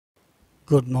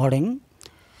Good morning.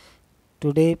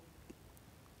 Today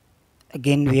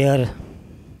again we are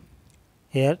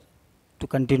here to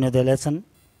continue the lesson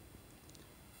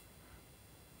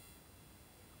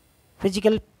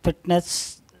physical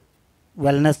fitness,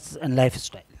 wellness and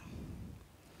lifestyle.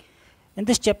 In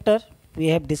this chapter we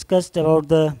have discussed about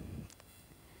the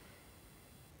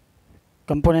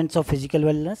components of physical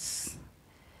wellness.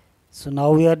 So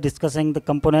now we are discussing the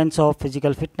components of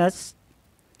physical fitness,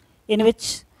 in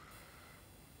which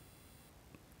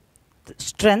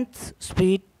strength,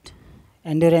 speed,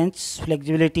 endurance,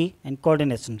 flexibility and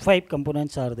coordination, 5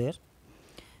 components are there,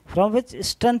 from which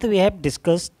strength we have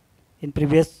discussed in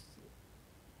previous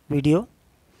video.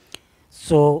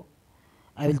 So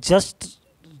I will just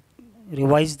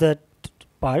revise that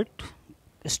part,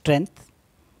 strength,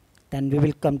 then we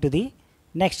will come to the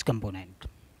next component.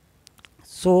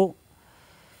 So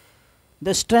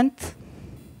the strength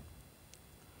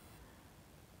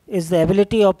is the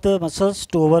ability of the muscles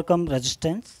to overcome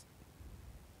resistance.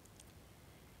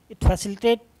 It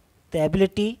facilitates the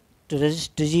ability to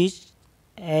resist disease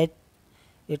and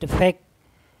it affects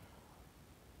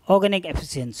organic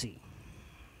efficiency.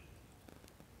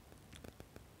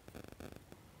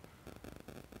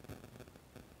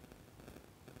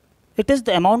 It is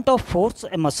the amount of force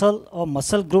a muscle or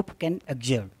muscle group can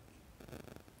exert.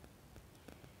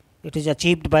 It is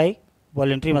achieved by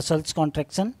voluntary muscles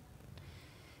contraction.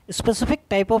 A specific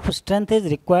type of strength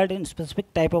is required in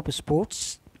specific type of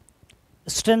sports.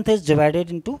 Strength is divided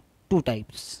into 2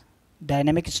 types: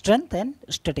 dynamic strength and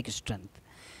static strength.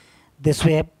 This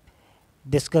we have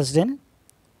discussed in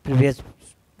previous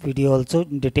video also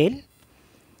in detail.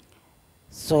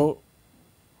 So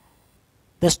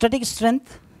the static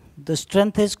strength, the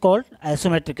strength is called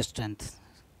isometric strength,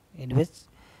 in which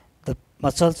the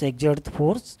muscles exert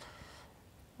force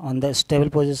on the stable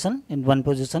position in one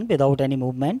position without any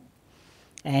movement,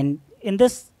 and in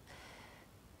this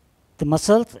the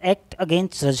muscles act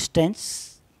against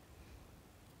resistance.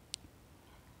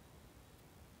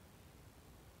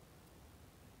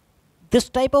 This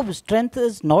type of strength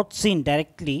is not seen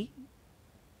directly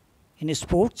in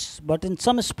sports, but in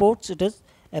some sports it is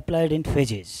applied in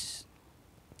phases.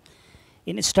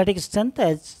 In static strength,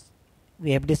 as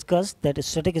we have discussed, that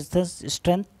static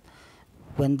strength,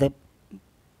 when the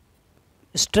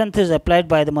strength is applied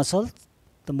by the muscles,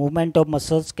 the movement of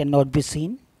muscles cannot be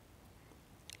seen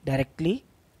directly.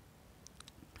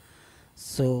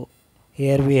 So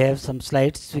here we have some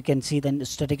slides. We can see the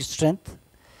static strength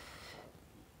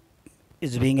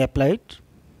is being applied.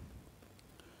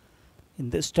 In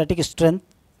the static strength,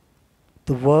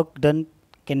 the work done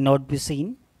cannot be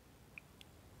seen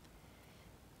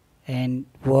and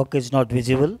work is not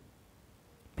visible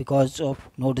because of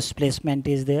no displacement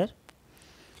is there,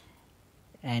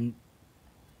 and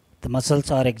the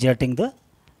muscles are exerting the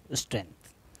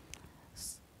strength.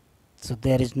 So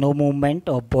there is no movement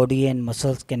of body and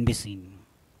muscles can be seen.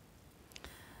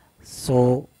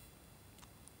 So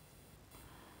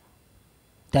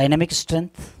dynamic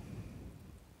strength.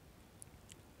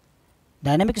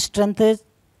 Dynamic strength is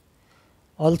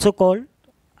also called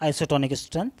isotonic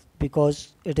strength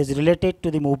because it is related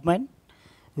to the movement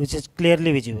which is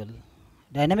clearly visible.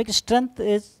 Dynamic strength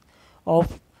is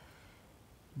of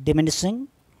diminishing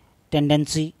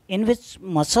tendency, in which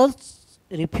muscles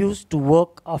refuse to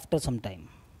work after some time,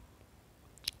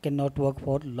 cannot work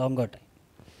for longer time.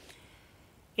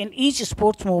 In each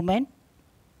sports movement,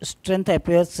 strength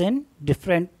appears in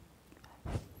different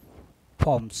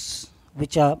forms,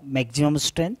 which are maximum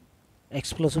strength,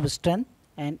 explosive strength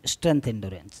and strength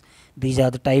endurance. These are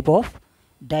the type of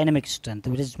dynamic strength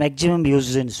which is maximum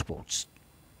used in sports.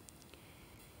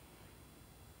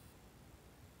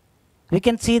 We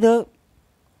can see the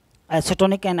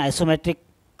isotonic and isometric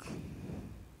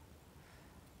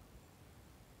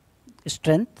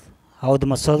strength, how the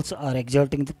muscles are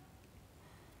exerting the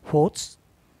force.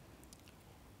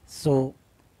 So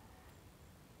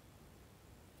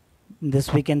in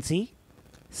this we can see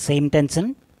same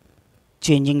tension,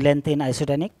 changing length in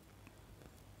isotonic.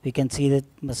 We can see that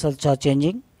muscles are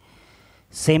changing,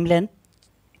 same length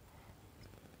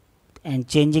and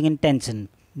changing in tension.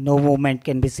 No movement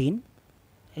can be seen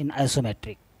in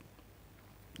isometric,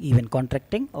 even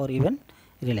contracting or even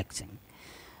relaxing.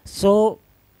 So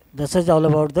this is all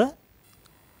about the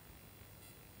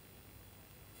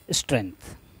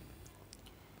strength.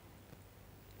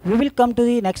 We will come to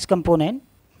the next component,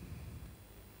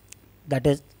 that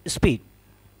is speed.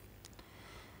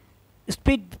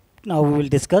 Speed now we will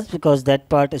discuss because that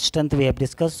part is strength we have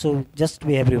discussed, so just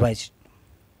we have revised.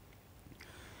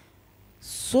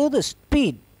 So the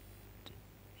speed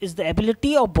is the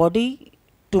ability of body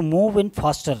to move in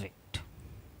faster rate.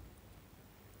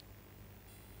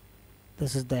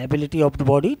 This is the ability of the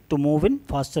body to move in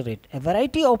faster rate. A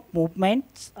variety of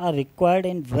movements are required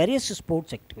in various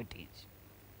sports activities.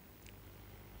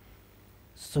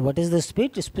 So what is the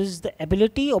speed? Speed is the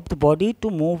ability of the body to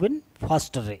move in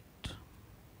faster rate.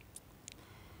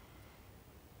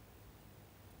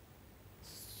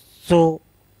 So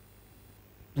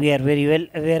we are very well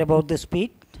aware about the speed.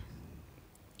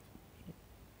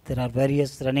 There are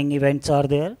various running events are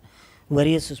there,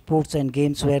 various sports and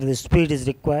games where the speed is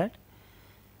required,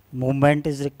 movement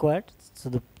is required. So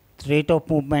the rate of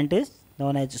movement is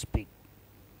known as speed.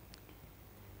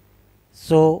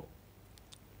 So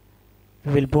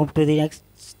we will move to the next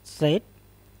slide.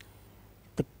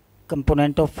 The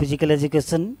component of physical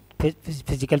education,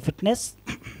 physical fitness.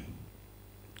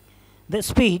 The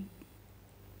speed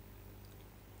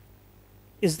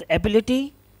is the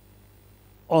ability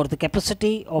or the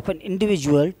capacity of an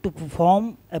individual to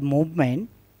perform a movement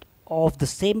of the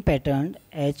same pattern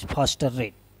at faster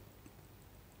rate.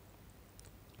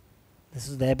 This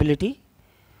is the ability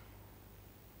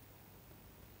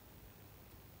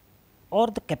or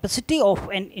the capacity of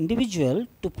an individual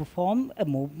to perform a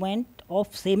movement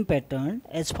of same pattern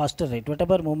as faster rate.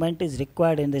 Whatever movement is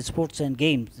required in the sports and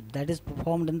games, that is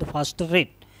performed in the faster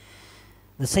rate.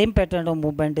 The same pattern of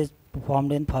movement is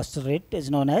performed in faster rate is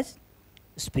known as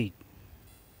speed.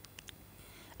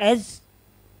 As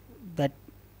that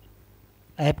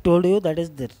I have told you, that is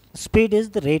the speed is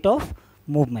the rate of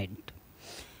movement.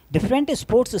 Different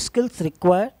sports skills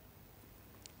require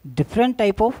different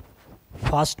type of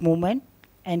fast movement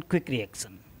and quick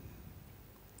reaction.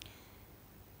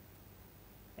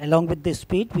 Along with the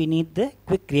speed, we need the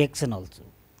quick reaction also.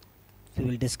 We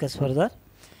will discuss further.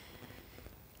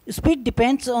 Speed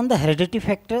depends on the heredity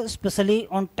factor, especially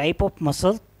on type of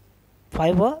muscle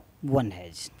fiber one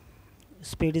has.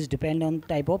 Speed is dependent on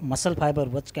type of muscle fiber,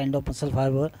 what kind of muscle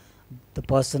fiber the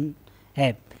person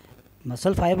have.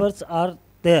 Muscle fibers are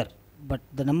there, but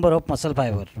the number of muscle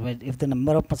fiber, if the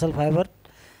number of muscle fiber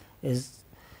is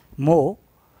more,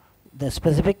 the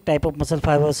specific type of muscle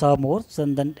fibers are more,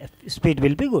 then speed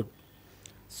will be good.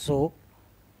 So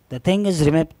the thing is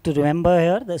to remember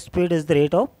here, the speed is the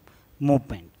rate of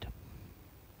movement.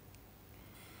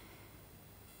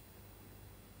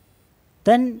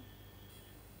 Then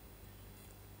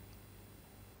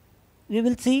we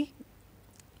will see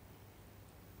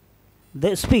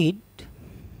the speed.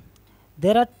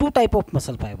 There are two type of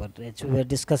muscle fiber which we are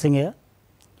discussing here.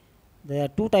 There are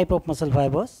two type of muscle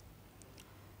fibers.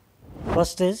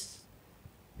 First is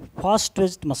fast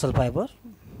twist muscle fiber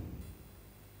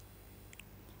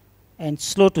and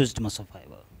slow twist muscle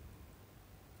fiber.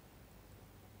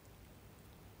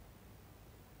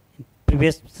 In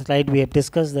previous slide we have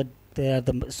discussed that they are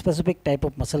the specific type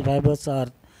of muscle fibers are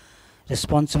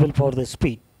responsible for the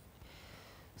speed.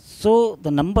 So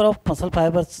the number of muscle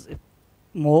fibers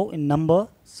more in number,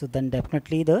 so then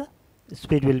definitely the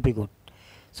speed will be good.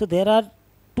 So there are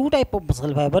two type of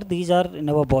muscle fiber, these are in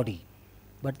our body,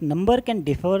 but number can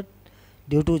differ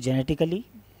due to genetically,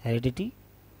 heredity,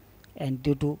 and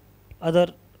due to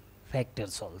other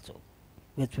factors also,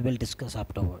 which we will discuss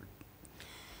afterward.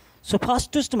 So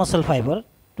fast twist muscle fiber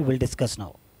we will discuss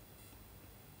now.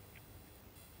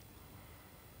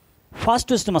 Fast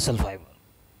twist muscle fiber.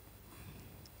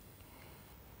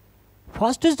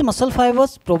 Fast twist muscle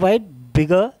fibers provide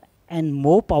bigger and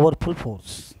more powerful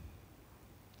force.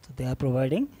 So they are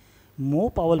providing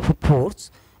more powerful force,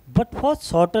 but for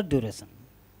shorter duration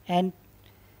and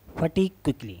fatigue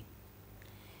quickly.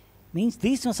 Means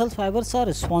these muscle fibers are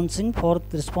responsible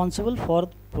for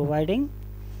providing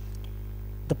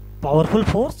the powerful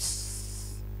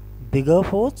force, bigger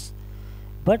force,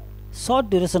 but short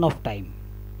duration of time,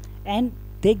 and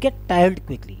they get tired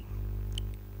quickly.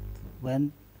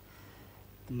 When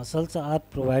the muscles are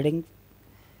providing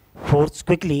force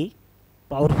quickly,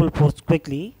 powerful force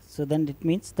quickly, so then it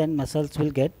means then muscles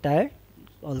will get tired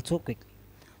also quickly.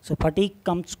 So fatigue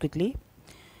comes quickly.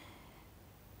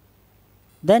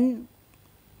 Then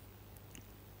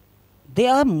they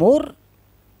are more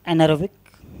anaerobic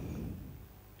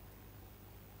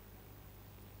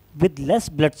with less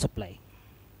blood supply.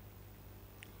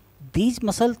 These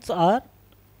muscles are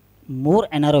more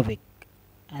anaerobic.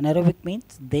 Anaerobic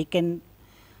means they can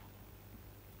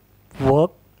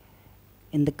work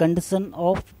in the condition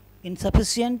of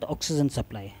insufficient oxygen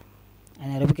supply.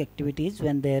 Anaerobic activities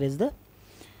when there is the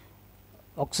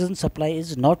oxygen supply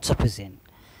is not sufficient.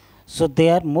 So they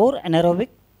are more anaerobic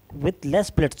with less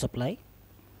blood supply.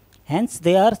 Hence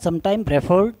they are sometimes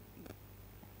referred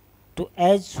to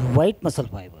as white muscle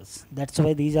fibers. That's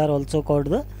why these are also called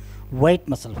the white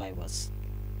muscle fibers,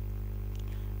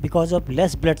 because of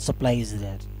less blood supply is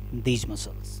there in these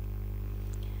muscles.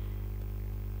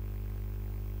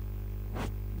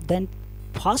 Then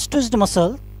fast twitched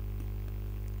muscle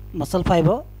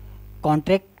fiber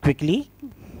contract quickly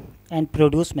and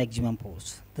produce maximum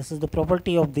force. This is the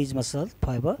property of these muscle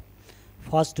fiber,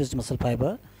 fast twitched muscle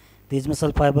fiber. These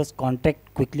muscle fibers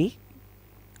contract quickly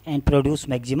and produce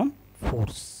maximum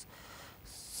force.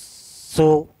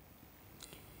 So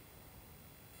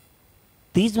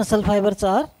these muscle fibers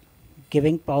are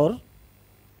giving power,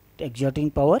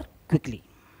 exerting power quickly.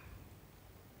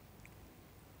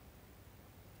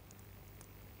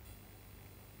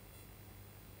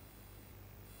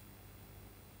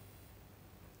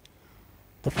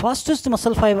 The fastest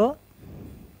muscle fiber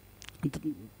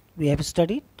we have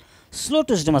studied. Slow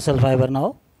twitched muscle fiber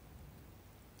now.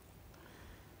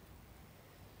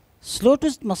 Slow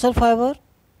twitched muscle fiber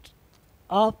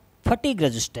are fatigue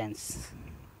resistance,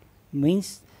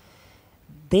 means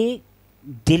they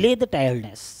delay the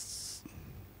tiredness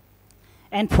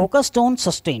and focused on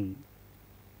sustain.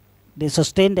 They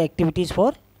sustain the activities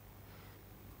for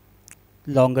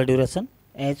longer duration,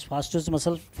 as fast twitched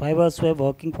muscle fibers were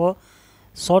working for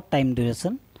short time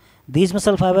duration. These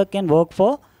muscle fiber can work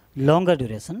for longer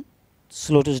duration,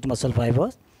 slow twitched muscle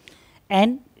fibers,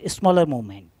 and smaller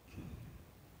movement.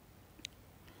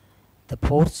 The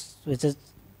force which is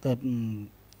the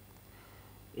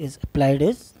is applied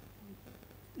is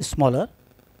smaller,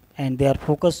 and they are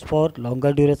focused for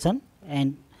longer duration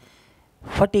and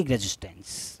fatigue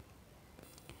resistance.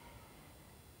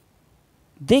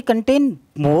 They contain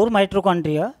more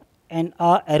mitochondria and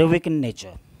are aerobic in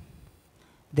nature.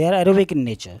 They are aerobic in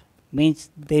nature, means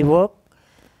they work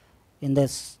in the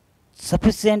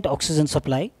sufficient oxygen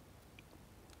supply,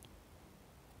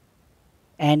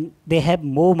 and they have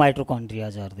more mitochondria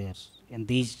are there in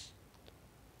these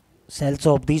cells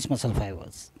of these muscle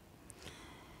fibers.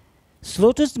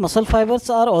 Slow twitched muscle fibers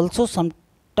are also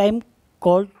sometimes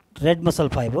called red muscle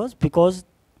fibers because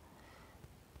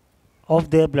of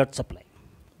their blood supply.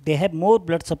 They have more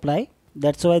blood supply,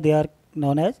 that's why they are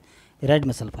known as red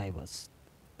muscle fibers.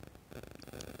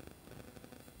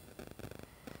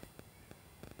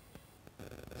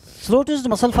 Slow twitched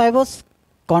muscle fibers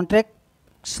contract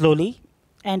slowly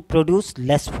and produce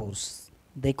less force.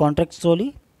 They contract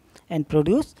slowly and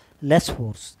produce less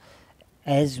force.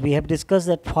 As we have discussed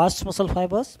that fast muscle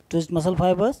fibers, twitched muscle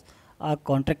fibers are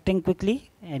contracting quickly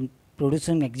and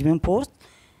producing maximum force.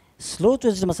 Slow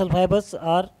twitched muscle fibers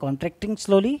are contracting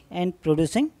slowly and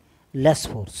producing less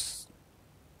force.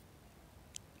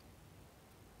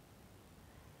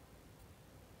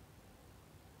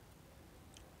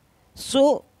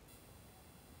 So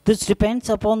this depends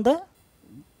upon the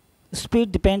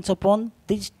speed, depends upon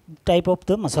this type of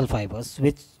the muscle fibers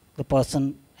which the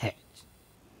person has.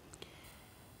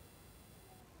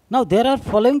 Now there are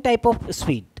following type of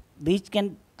speed. These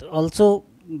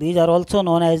are also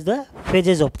known as the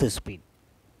phases of the speed.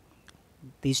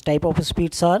 These type of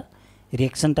speeds are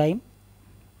reaction time,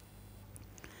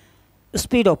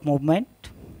 speed of movement,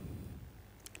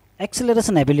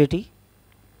 acceleration ability,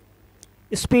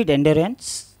 speed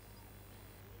endurance,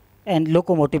 and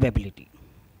locomotive ability.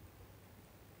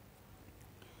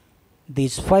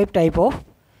 These 5 type of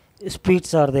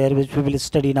speeds are there, which we will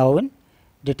study now in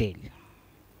detail.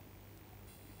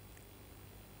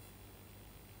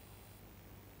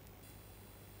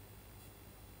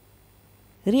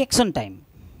 Reaction time.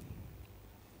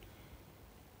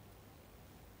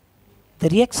 The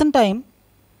reaction time,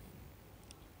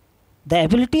 the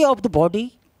ability of the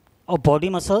body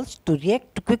muscles to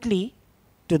react quickly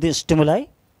to the stimuli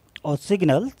or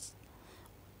signals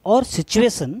or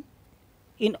situation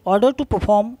in order to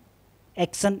perform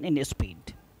action in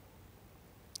speed.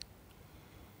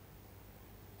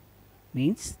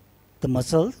 Means the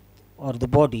muscle or the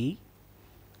body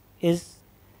is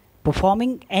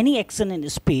performing any action in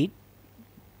speed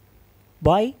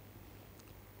by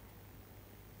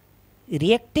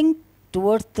reacting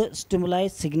towards the stimuli,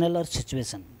 signal or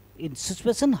situation. In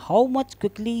situation, how much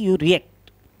quickly you react,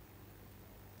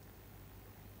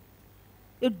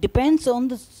 it depends on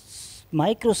the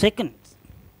microseconds.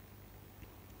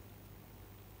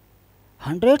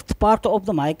 100th part of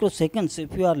the microseconds,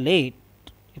 if you are late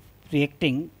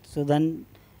reacting, so then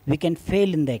we can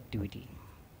fail in the activity.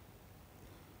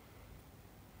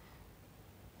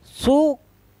 So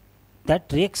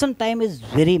that reaction time is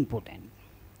very important.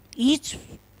 Each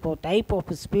type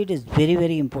of speed is very,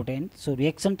 very important. So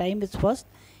reaction time is first,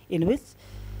 in which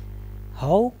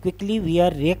how quickly we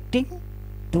are reacting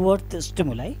towards the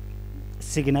stimuli,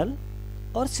 signal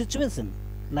or situation.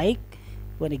 Like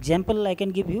one example I can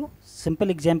give you,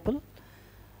 simple example.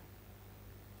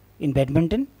 In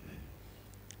badminton,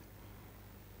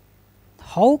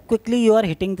 how quickly you are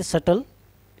hitting the shuttle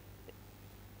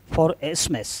for a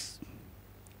smash,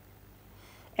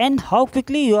 and how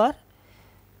quickly you are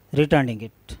returning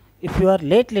it. If you are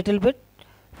late little bit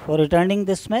for returning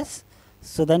this smash,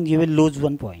 so then you will lose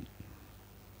 1 point,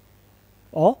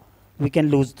 or we can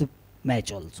lose the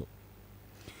match also.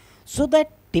 So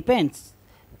that depends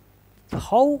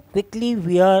how quickly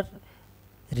we are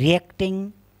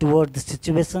reacting toward the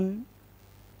situation,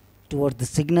 toward the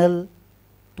signal,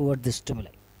 toward the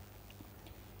stimuli.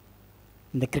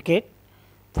 In the cricket,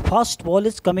 the fast ball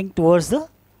is coming towards the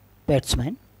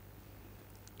batsman,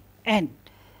 and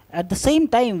at the same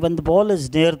time when the ball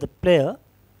is near the player,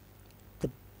 the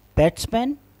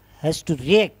batsman has to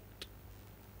react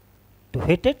to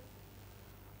hit it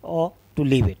or to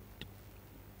leave it.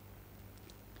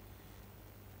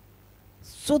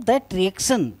 So that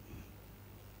reaction,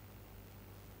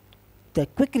 the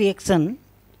quick reaction,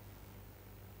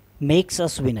 makes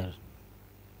us winner.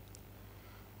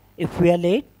 If we are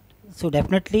late, so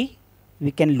definitely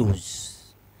we can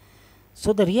lose.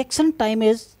 So the reaction time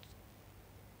is,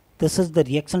 this is the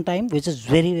reaction time, which is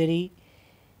very, very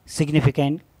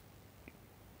significant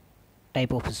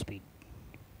type of speed.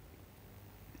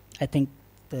 I think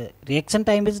the reaction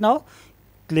time is now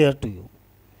clear to you.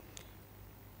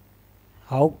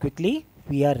 How quickly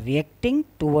we are reacting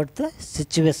toward the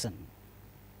situation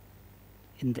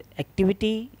in the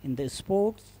activity, in the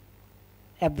sports,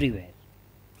 everywhere.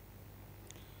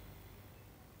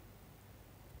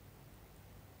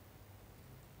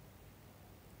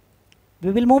 We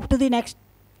will move to the next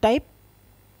type,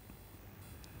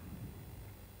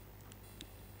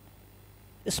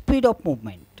 speed of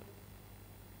movement.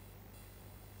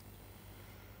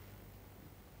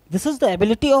 This is the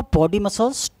ability of body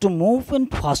muscles to move in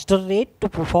faster rate to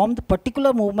perform the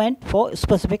particular movement for a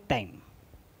specific time.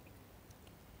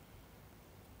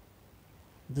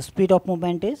 The speed of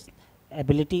movement is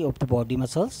ability of the body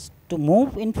muscles to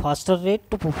move in faster rate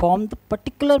to perform the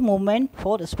particular movement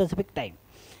for a specific time.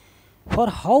 For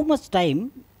how much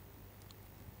time,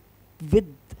 with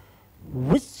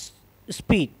which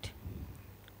speed,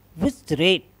 which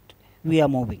rate we are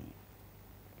moving,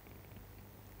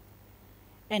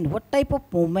 and what type of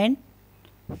movement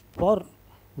for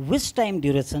which time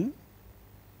duration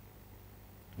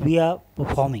we are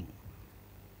performing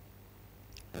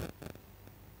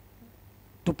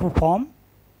to perform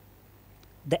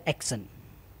the action.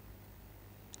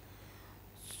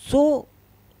 So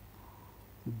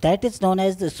that is known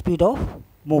as the speed of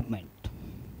movement.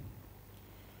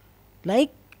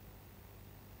 Like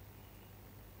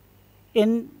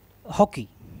in hockey,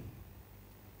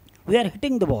 we are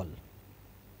hitting the ball.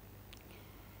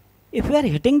 If we are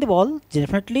hitting the ball,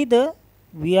 definitely the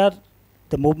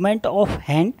movement of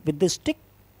hand with the stick,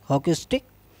 hockey stick.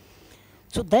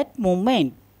 So that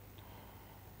movement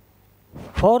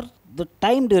for the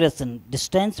time duration,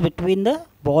 distance between the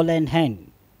ball and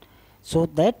hand. So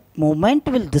that movement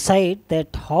will decide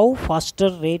that how faster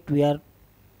rate we are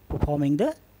performing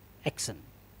the action.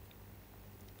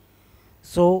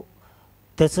 So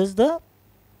this is the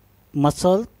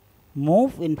muscle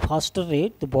move in faster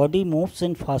rate, the body moves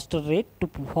in faster rate to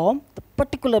perform the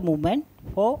particular movement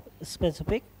for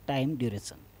specific time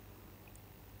duration.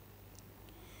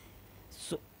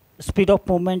 So speed of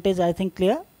movement is, I think,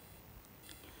 clear.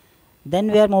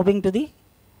 Then we are moving to the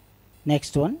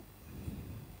next one.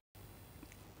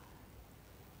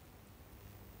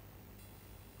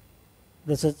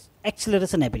 This is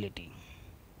acceleration ability.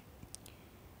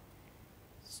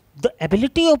 The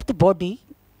ability of the body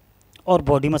or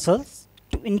body muscles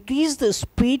to increase the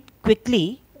speed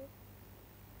quickly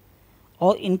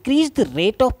or increase the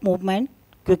rate of movement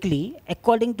quickly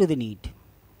according to the need.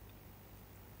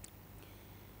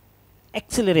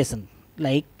 Acceleration,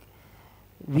 like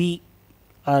we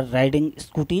are riding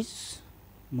scooties,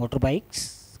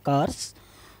 motorbikes, cars.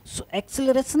 So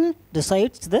acceleration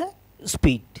decides the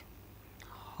speed,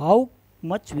 how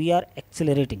much we are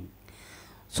accelerating.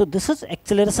 So this is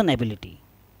acceleration ability,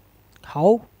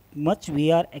 how much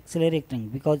we are accelerating,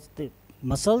 because the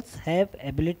muscles have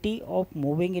ability of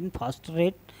moving in faster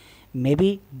rate,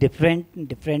 maybe different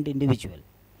individual.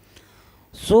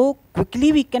 So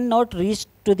quickly we cannot reach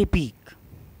to the peak.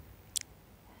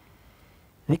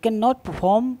 We cannot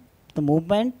perform the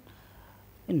movement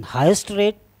in highest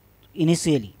rate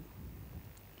initially.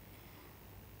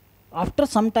 After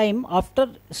some time, after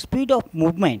speed of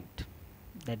movement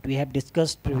that we have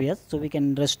discussed previous, so we can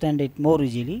understand it more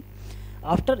easily.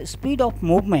 After speed of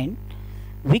movement,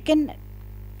 we can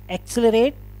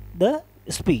accelerate the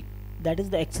speed. That is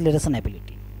the acceleration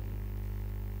ability.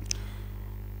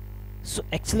 So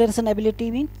acceleration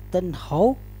ability means then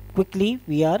how quickly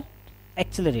we are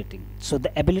accelerating. So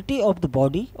the ability of the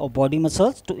body or body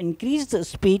muscles to increase the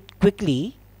speed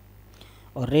quickly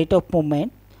or rate of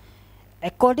movement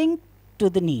according to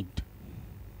the need.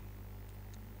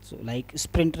 So like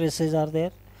sprint races are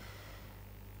there,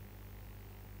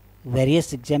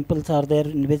 various examples are there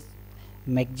in which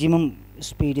maximum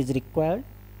speed is required,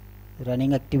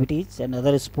 running activities and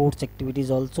other sports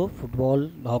activities also, football,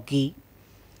 hockey,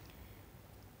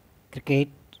 cricket.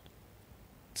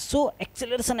 So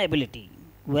acceleration ability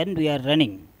when we are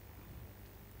running,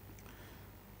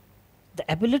 the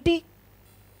ability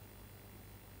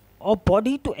of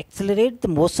body to accelerate the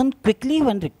motion quickly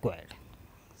when required.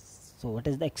 So what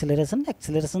is the acceleration?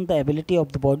 Acceleration, the ability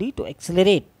of the body to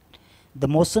accelerate the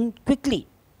motion quickly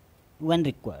when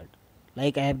required.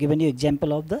 Like I have given you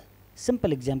example of the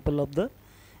simple example of the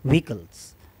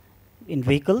vehicles. In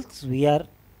vehicles we are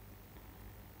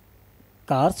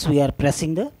cars, we are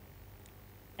pressing the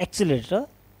accelerator,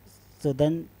 so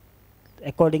then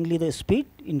accordingly the speed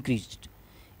increased.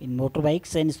 In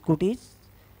motorbikes and scooties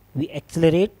we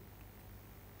accelerate,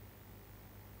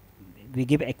 we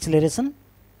give acceleration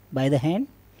by the hand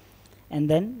and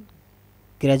then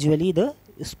gradually the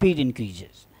speed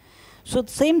increases. So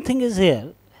the same thing is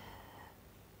here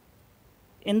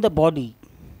in the body.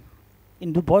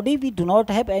 In the body we do not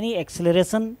have any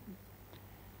acceleration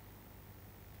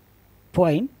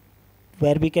point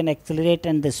where we can accelerate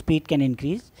and the speed can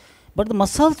increase, but the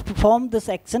muscles perform this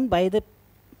action by the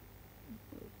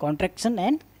contraction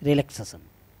and relaxation.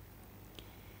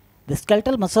 The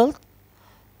skeletal muscles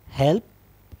help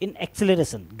in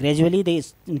acceleration, gradually they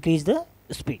increase the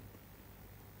speed.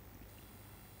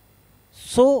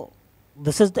 So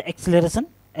this is the acceleration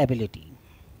ability.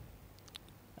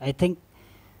 I think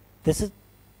this is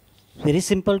very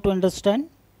simple to understand.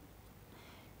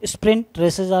 Sprint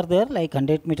races are there, like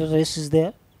 100-meter race is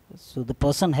there. So the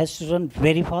person has to run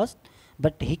very fast,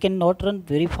 but he cannot run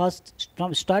very fast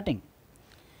from starting.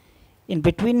 In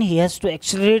between he has to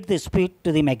accelerate the speed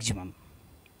to the maximum.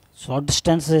 Short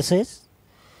distance races,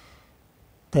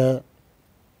 the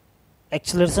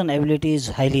acceleration ability is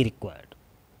highly required.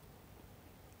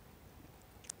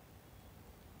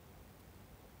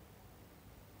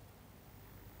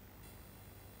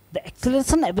 The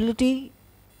acceleration ability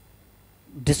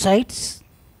decides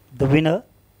the winner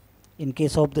in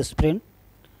case of the sprint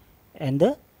and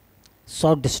the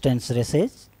short distance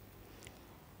races.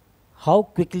 How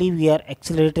quickly we are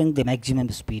accelerating the maximum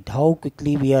speed, how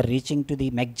quickly we are reaching to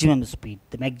the maximum speed,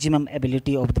 the maximum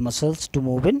ability of the muscles to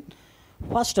move in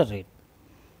faster rate.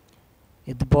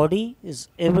 If the body is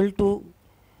able to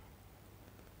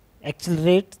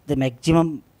accelerate the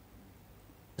maximum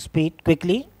speed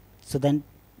quickly, so then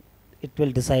it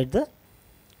will decide the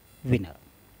winner.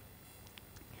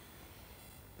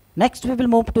 Next we will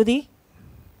move to the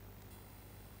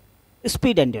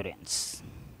speed endurance.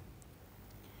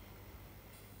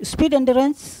 Speed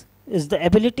endurance is the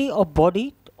ability of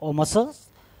body or muscles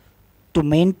to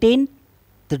maintain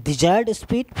the desired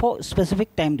speed for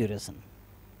specific time duration.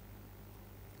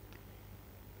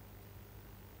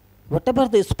 Whatever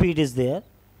the speed is there,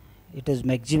 it is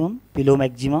maximum, below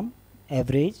maximum,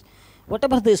 average,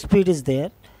 whatever the speed is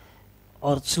there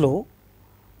or slow,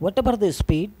 whatever the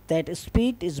speed, that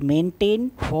speed is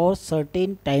maintained for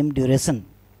certain time duration.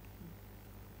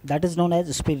 That is known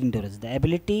as speed endurance, the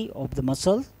ability of the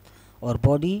muscle or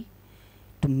body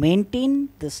to maintain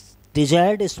this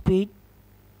desired speed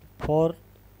for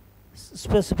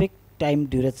specific time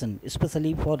duration,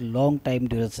 especially for long time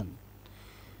duration.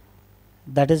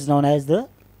 That is known as the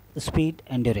speed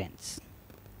endurance.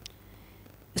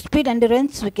 Speed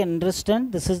endurance, we can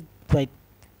understand this is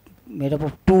made up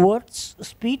of two words,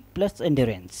 speed plus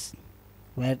endurance,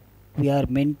 where we are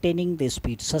maintaining the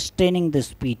speed, sustaining the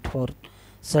speed for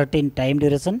certain time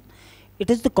duration. It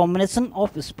is the combination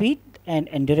of speed and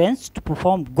endurance to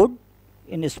perform good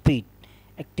in speed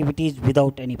activities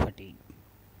without any fatigue.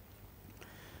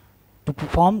 To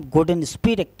perform good in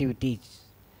speed activities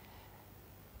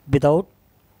without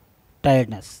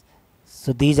tiredness.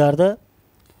 So these are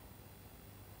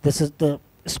this is the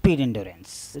speed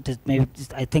endurance. It is maybe,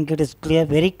 I think it is clear,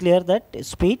 very clear that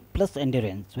speed plus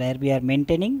endurance, where we are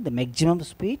maintaining the maximum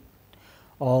speed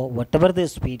or whatever the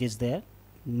speed is there,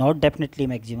 not definitely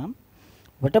maximum,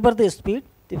 whatever the speed,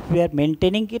 if we are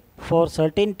maintaining it for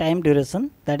certain time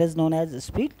duration, that is known as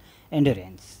speed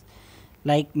endurance.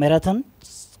 Like marathon,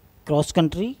 cross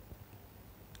country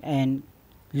and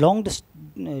long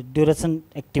duration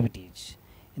activities.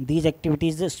 In these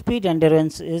activities the speed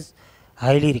endurance is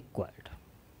highly required.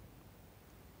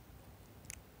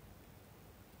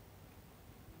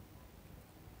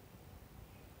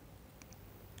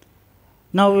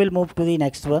 Now we will move to the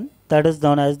next one, that is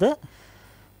known as the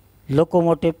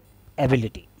locomotive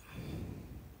ability.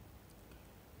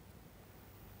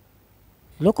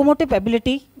 Locomotive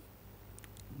ability,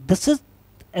 this is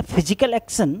a physical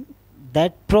action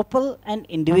that propel an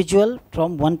individual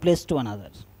from one place to another.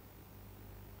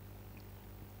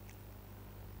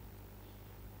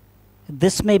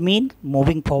 This may mean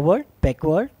moving forward,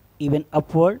 backward, even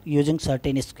upward using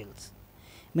certain skills.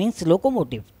 Means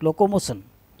locomotion,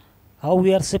 how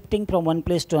we are shifting from one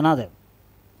place to another.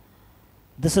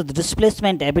 This is the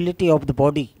displacement ability of the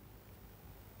body,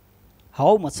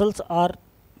 how muscles are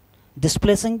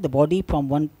displacing the body from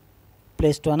one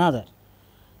place to another,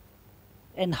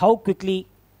 and how quickly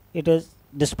it is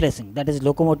displacing, that is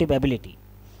locomotive ability.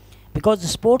 Because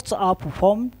sports are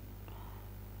performed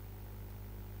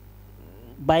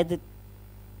by the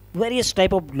various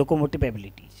type of locomotive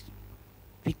abilities.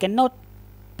 We cannot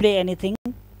play anything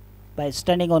by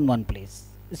standing on one place,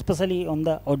 especially on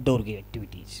the outdoor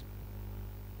activities.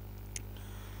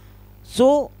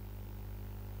 So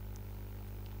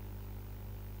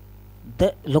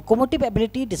the locomotive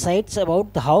ability decides about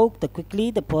how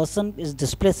quickly the person is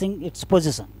displacing its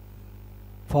position,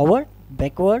 forward,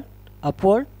 backward,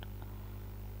 upward,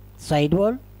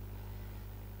 sideward.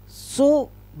 So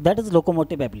that is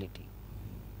locomotive ability.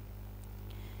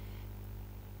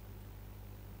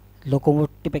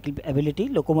 Locomotive ability,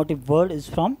 locomotive word is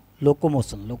from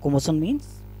locomotion. Locomotion means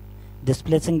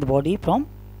displacing the body from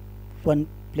one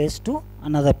place to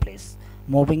another place,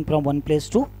 moving from one place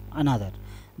to another.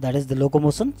 That is the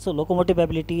locomotion. So locomotive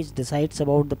ability decides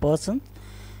about the person,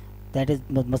 that is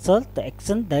the muscle, the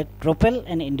action that propel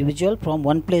an individual from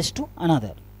one place to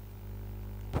another,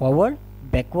 forward,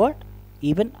 backward,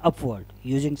 even upward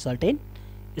using certain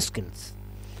skills.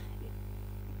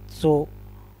 So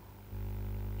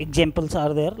examples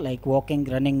are there like walking,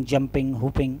 running, jumping,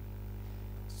 hooping.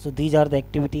 So these are the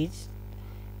activities.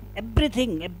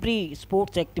 Everything, every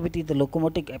sports activity, the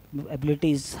locomotive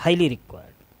ability is highly required.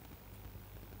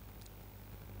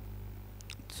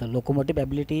 So locomotive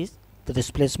ability is the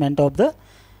displacement of the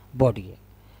body.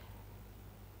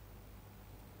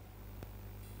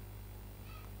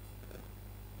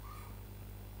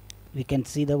 We can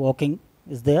see the walking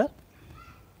is there.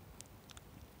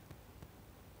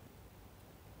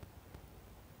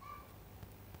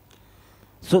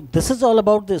 So this is all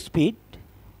about the speed.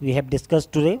 We have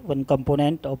discussed today one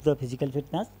component of the physical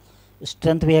fitness.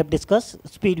 Strength we have discussed,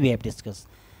 speed we have discussed.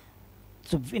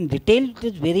 So in detail it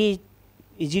is very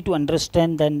easy to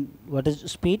understand then what is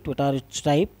speed, what are its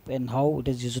type, and how it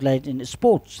is utilized in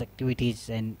sports activities.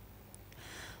 And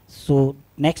so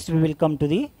next we will come to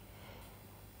the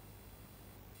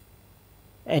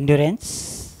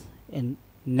endurance in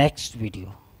next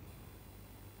video.